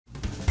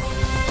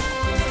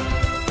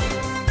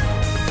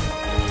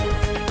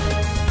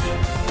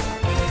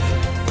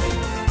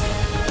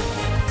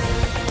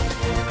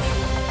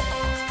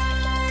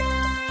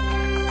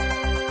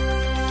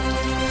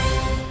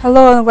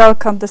Hello and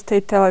welcome to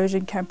State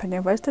Television Company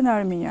of Western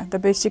Armenia. The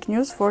basic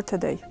news for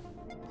today.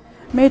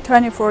 May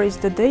 24 is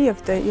the day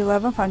of the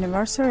 11th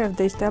anniversary of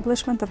the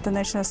establishment of the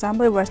National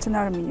Assembly of Western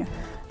Armenia.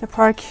 The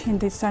park in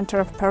the center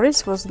of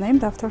Paris was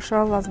named after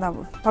Charles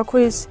Aznavour. Baku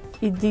is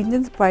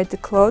idingant by the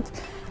Claude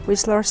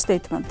Wiesler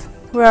statement.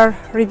 We are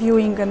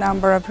reviewing a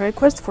number of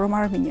requests from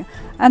Armenia.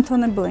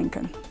 Antony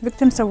Blinken,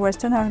 victims of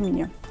Western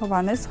Armenia,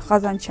 Hovhannes,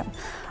 Gazanchyan,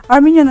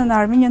 Armenian and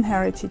Armenian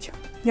heritage.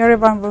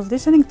 Yerevan was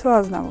listening to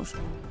Aznavour.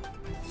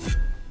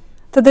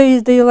 Today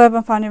is the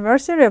 11th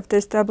anniversary of the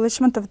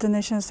establishment of the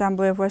National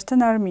Assembly of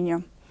Western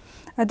Armenia.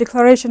 A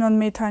declaration on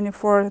May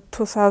 24,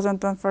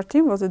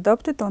 2014 was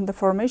adopted on the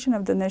formation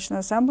of the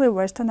National Assembly of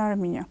Western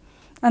Armenia.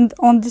 And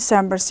on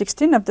December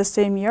 16 of the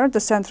same year,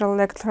 the Central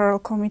Electoral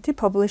Committee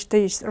published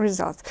the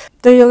results.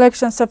 The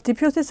elections of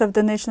deputies of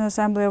the National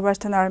Assembly of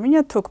Western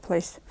Armenia took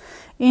place.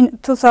 In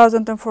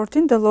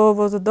 2014, the law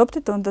was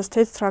adopted on the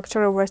state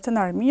structure of Western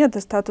Armenia,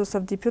 the status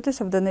of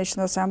deputies of the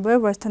National Assembly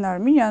of Western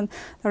Armenia, and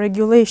the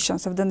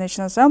regulations of the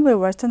National Assembly of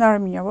Western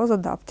Armenia was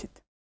adopted.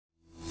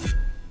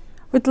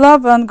 With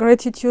love and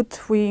gratitude,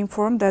 we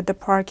inform that the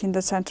park in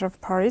the center of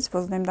Paris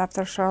was named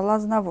after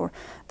Charles Aznavour.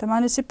 The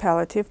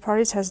municipality of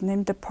Paris has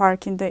named the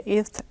park in the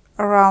 8th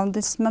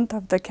arrondissement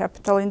of the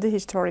capital in the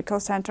historical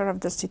center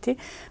of the city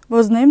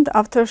was named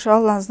after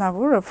Charles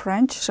Aznavour, a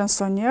French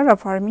chansonnier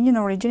of Armenian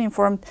origin,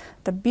 informed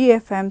the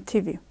BFM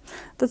TV.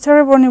 The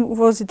ceremony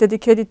was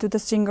dedicated to the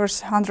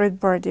singer's 100th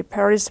birthday.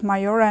 Paris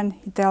mayor and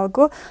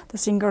Hidalgo, the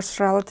singer's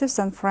relatives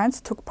and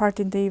friends, took part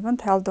in the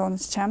event held on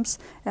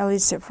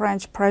Champs-Élysées.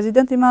 French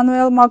President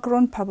Emmanuel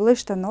Macron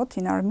published a note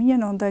in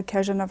Armenian on the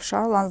occasion of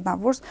Charles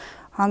Aznavour's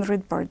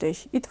 100th birthday.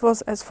 It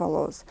was as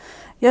follows.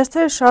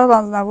 Yesterday, Charles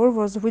Aznavour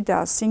was with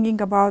us, singing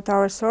about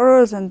our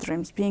sorrows and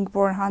dreams. Being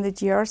born 100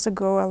 years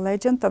ago, a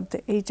legend of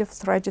the age of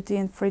tragedy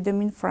and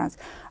freedom in France,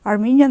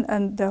 Armenian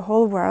and the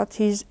whole world,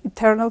 he is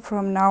eternal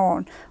from now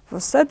on,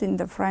 was said in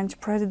the French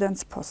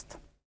president's post.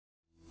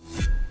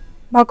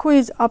 Baku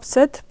is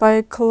upset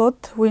by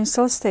Claude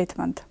Wiesler's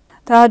statement.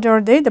 The other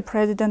day, the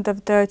president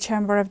of the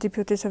Chamber of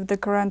Deputies of the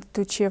Grand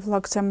Duchy of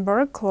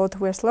Luxembourg, Claude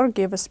Wiesler,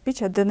 gave a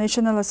speech at the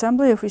National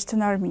Assembly of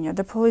Eastern Armenia.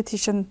 The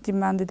politician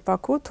demanded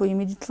Baku to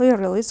immediately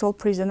release all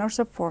prisoners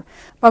of war.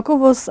 Baku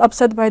was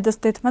upset by the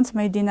statements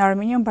made in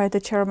Armenian by the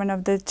chairman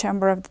of the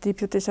Chamber of the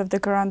Deputies of the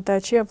Grand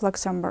Duchy of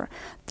Luxembourg.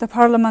 The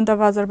Parliament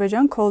of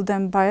Azerbaijan called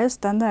them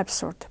biased and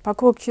absurd.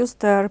 Baku accused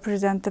the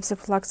representatives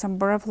of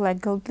Luxembourg of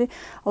legally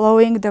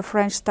allowing the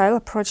French-style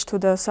approach to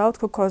the South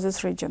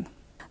Caucasus region.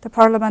 The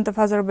Parliament of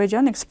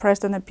Azerbaijan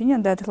expressed an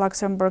opinion that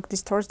Luxembourg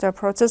distorts the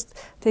process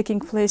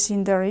taking place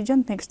in the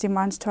region, makes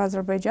demands to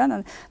Azerbaijan,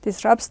 and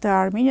disrupts the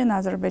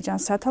Armenian-Azerbaijan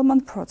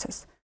settlement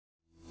process.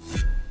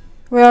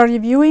 We are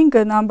reviewing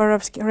a number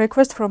of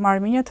requests from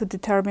Armenia to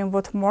determine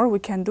what more we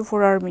can do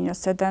for Armenia,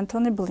 said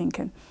Antony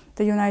Blinken.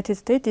 The United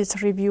States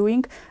is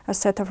reviewing a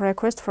set of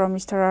requests from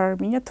Mr.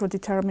 Armenia to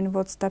determine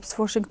what steps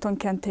Washington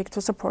can take to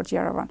support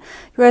Yerevan.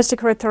 U.S.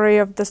 Secretary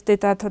of the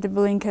State Antony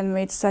Blinken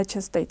made such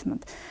a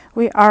statement.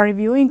 We are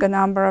reviewing a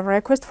number of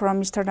requests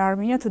from Eastern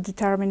Armenia to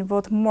determine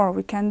what more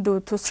we can do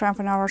to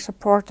strengthen our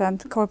support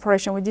and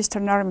cooperation with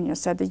Eastern Armenia,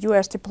 said the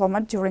U.S.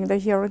 diplomat during the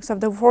hearings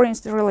of the Foreign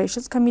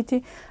Relations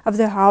Committee of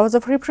the House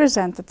of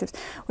Representatives,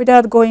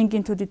 without going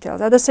into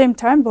details. At the same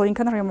time,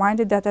 Blinken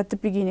reminded that at the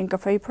beginning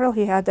of April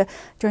he had a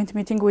joint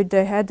meeting with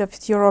the head of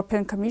the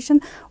European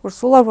Commission,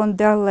 Ursula von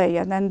der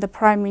Leyen, and the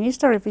Prime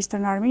Minister of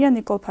Eastern Armenia,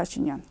 Nikol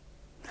Pashinyan.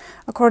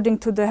 According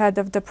to the head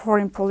of the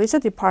Foreign Policy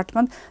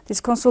Department,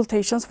 these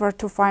consultations were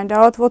to find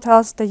out what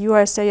else the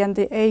USA and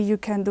the EU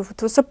can do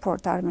to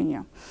support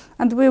Armenia.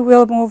 And we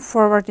will move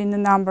forward in a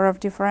number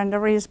of different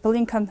areas,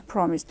 Blinken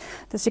promised.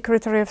 The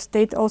Secretary of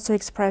State also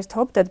expressed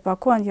hope that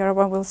Baku and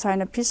Yerevan will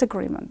sign a peace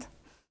agreement.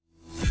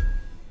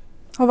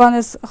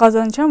 Hovhannes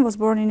Gazanchyan was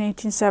born in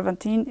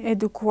 1870 in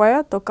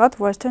Edukoya, Tokat,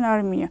 Western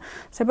Armenia,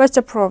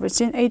 Sebastia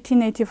province. In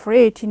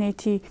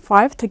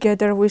 1883-1885,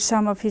 together with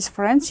some of his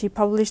friends, he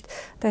published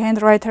the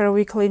handwriter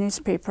weekly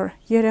newspaper,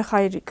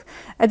 Yerevan.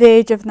 At the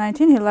age of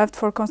 19, he left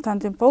for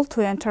Constantinople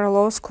to enter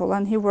law school,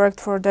 and he worked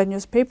for the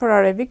newspaper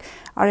Arevik,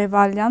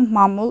 Arevalian,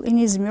 Mamul in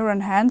Izmir,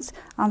 and Hans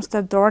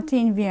Amsterdam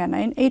in Vienna.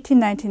 In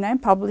 1899,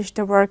 published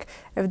the work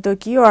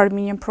Evdokio,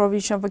 Armenian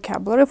provincial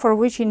vocabulary, for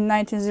which in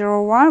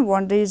 1901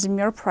 won the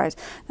Izmir Prize.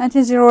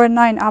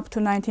 1909 up to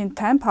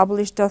 1910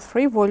 published the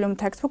 3-volume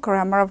textbook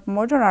Grammar of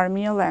Modern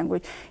Armenian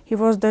Language. He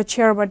was the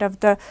chairman of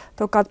the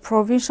Tokat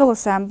Provincial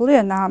Assembly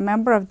and a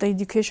member of the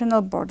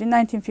Educational Board. In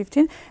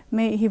 1915,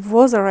 he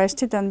was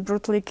arrested and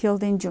brutally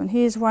killed in June.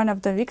 He is one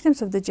of the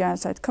victims of the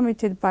genocide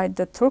committed by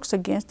the Turks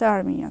against the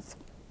Armenians.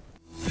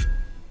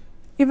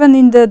 Even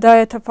in the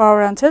diet of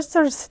our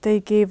ancestors,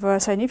 they gave a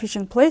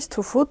significant place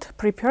to food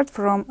prepared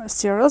from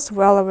cereals,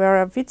 well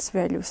aware of its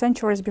value.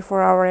 Centuries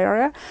before our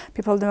era,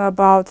 people knew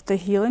about the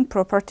healing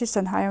properties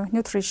and high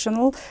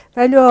nutritional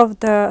value of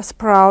the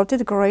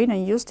sprouted grain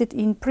and used it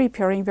in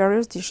preparing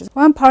various dishes.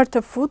 One part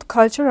of food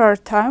culture are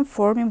time,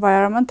 form,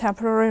 environment,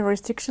 temporary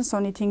restrictions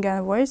on eating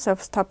and ways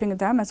of stopping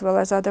them, as well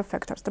as other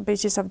factors. The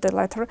basis of the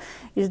latter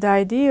is the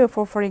idea of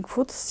offering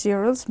food,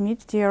 cereals,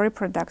 meat, dairy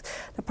products,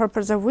 the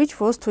purpose of which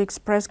was to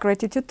express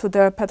gratitude to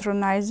the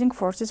patronizing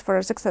forces for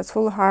a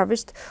successful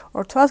harvest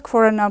or to ask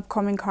for an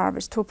upcoming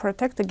harvest, to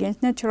protect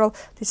against natural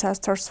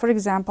disasters, for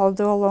example,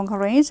 the long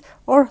rains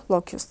or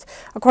locusts.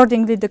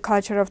 Accordingly, the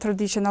culture of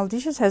traditional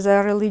dishes has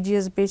a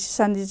religious basis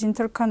and is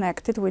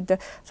interconnected with the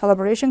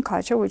celebration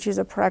culture, which is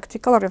a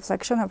practical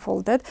reflection of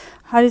all that.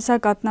 Harissa,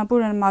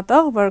 Aznavour, and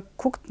Matag were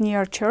cooked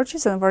near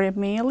churches and were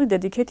mainly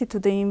dedicated to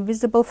the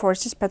invisible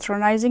forces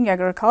patronizing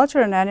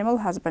agriculture and animal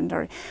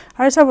husbandry.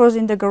 Harissa was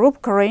in the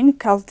group grain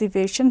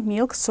cultivation,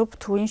 milk, soup,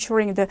 to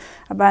ensuring the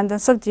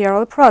abundance of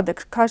dairy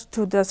products, cash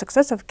to the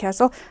success of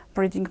cattle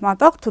breeding,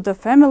 Matag to the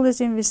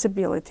family's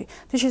invisibility.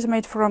 Dishes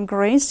made from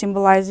grains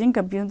symbolizing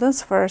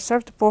abundance were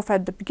served both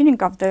at the beginning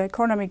of the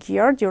economic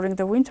year, during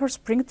the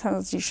winter-spring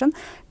transition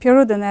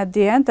period, and at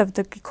the end of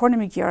the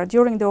economic year,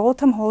 during the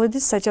autumn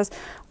holidays such as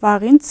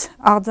Varins,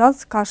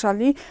 Ardals,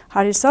 Kashali,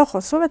 Harissa,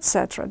 Khosov,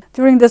 etc.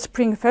 During the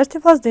spring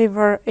festivals, they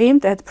were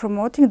aimed at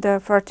promoting the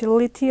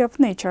fertility of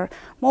nature.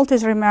 Malt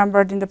is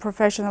remembered in the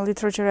professional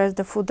literature as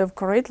the food of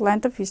great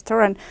land of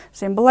Easter and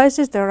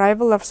symbolizes the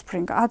arrival of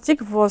spring.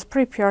 Atzik was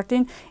prepared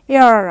in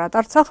Ararat,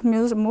 Artsakh,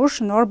 Mush,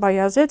 Nor,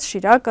 Bayazet,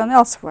 Shirak, and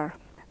elsewhere.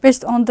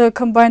 Based on the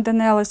combined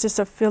analysis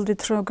of field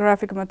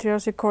ethnographic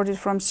materials recorded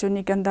from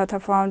Sunnic and data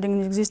found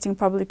in existing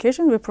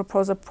publications, we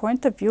propose a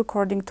point of view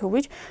according to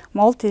which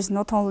malt is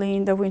not only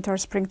in the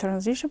winter-spring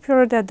transition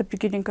period at the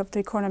beginning of the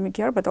economic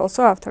year, but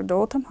also after the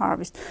autumn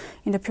harvest,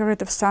 in the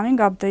period of summing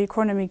up the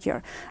economic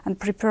year, and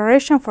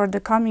preparation for the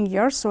coming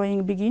year,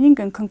 sowing, beginning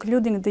and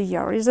concluding the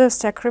year, is a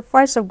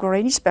sacrifice of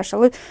grain,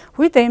 especially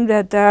with aimed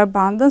at the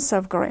abundance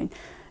of grain.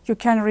 You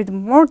can read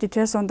more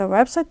details on the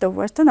website of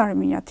Western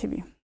Armenia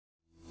TV.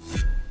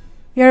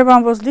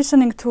 Yerevan was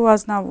listening to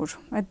Aznavour.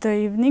 At the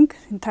evening,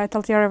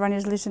 entitled Yerevan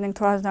is listening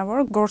to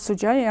Aznavour,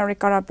 Gorsujay, Eric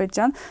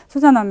Arabedjan,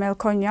 Susanna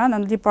Melkonyan,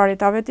 and Liparit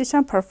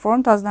Avetisyan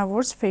performed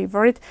Aznavour's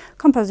favorite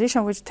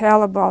composition, which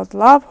tell about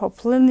love,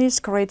 hopefulness,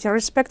 great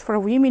respect for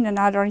women and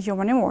other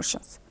human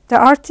emotions. The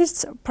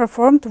artists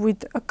performed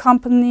with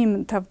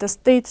accompaniment of the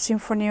State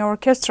Symphony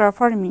Orchestra of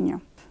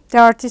Armenia. The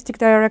artistic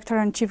director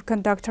and chief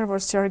conductor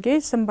was Sergei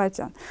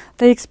Sambatyan.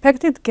 The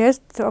expected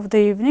guest of the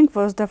evening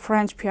was the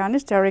French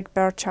pianist Eric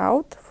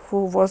Berchaut,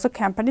 who was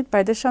accompanied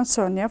by the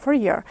chansonnier for a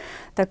year.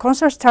 The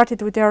concert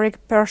started with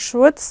Eric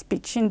Berchaut's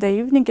speech. In the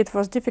evening, it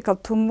was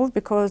difficult to move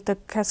because the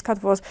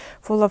cascade was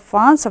full of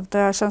fans of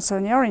the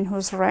chansonnier, in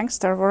whose ranks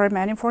there were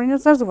many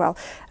foreigners as well,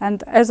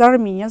 and as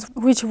Armenians,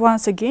 which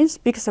once again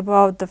speaks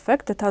about the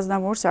fact that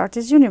Aznavour's art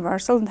is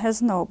universal and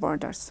has no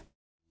borders.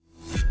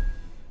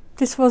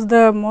 This was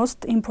the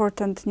most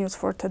important news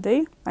for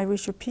today. I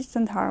wish you peace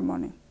and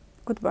harmony.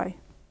 Goodbye.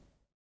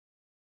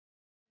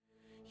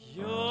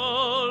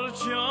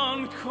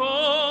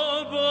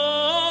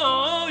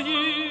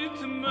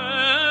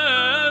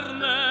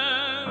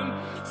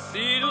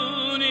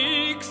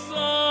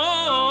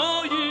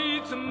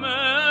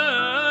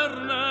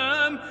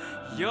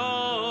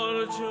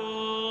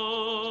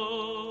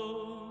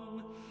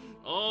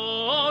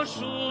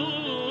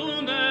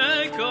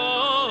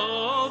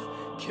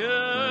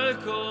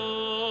 Echo